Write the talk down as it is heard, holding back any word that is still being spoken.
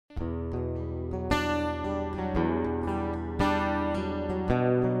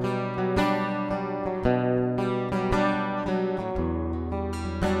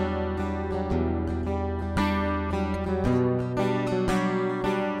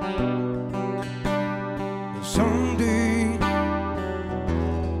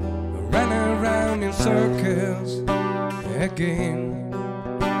circles again.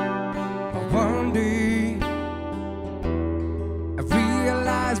 One day I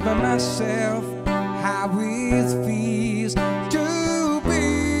realized by myself how it feels to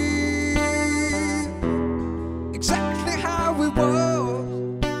be exactly how it was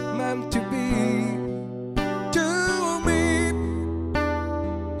meant to be to me.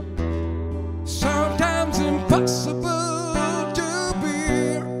 Sometimes impossible to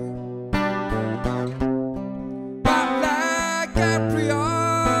bear, but like every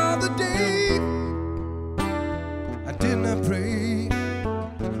other day, I did not pray.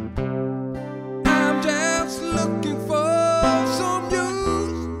 I'm just looking for some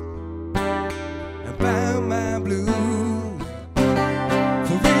news about my blues.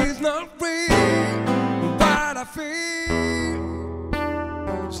 For it's not real what I feel,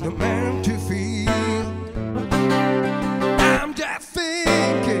 it's not meant to feel. I'm just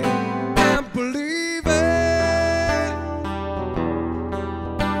thinking and believing.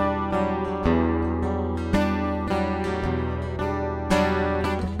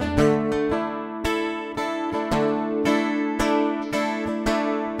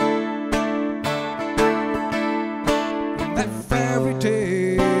 That fairy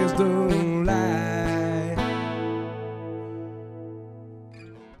tales don't lie.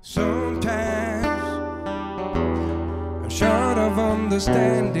 Sometimes I'm short of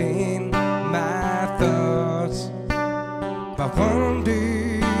understanding my thoughts, but one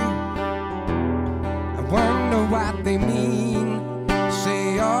day I wonder what they mean,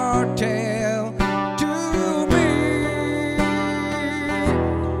 say or tell to me.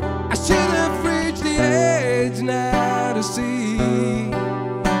 I should have reached the edge now.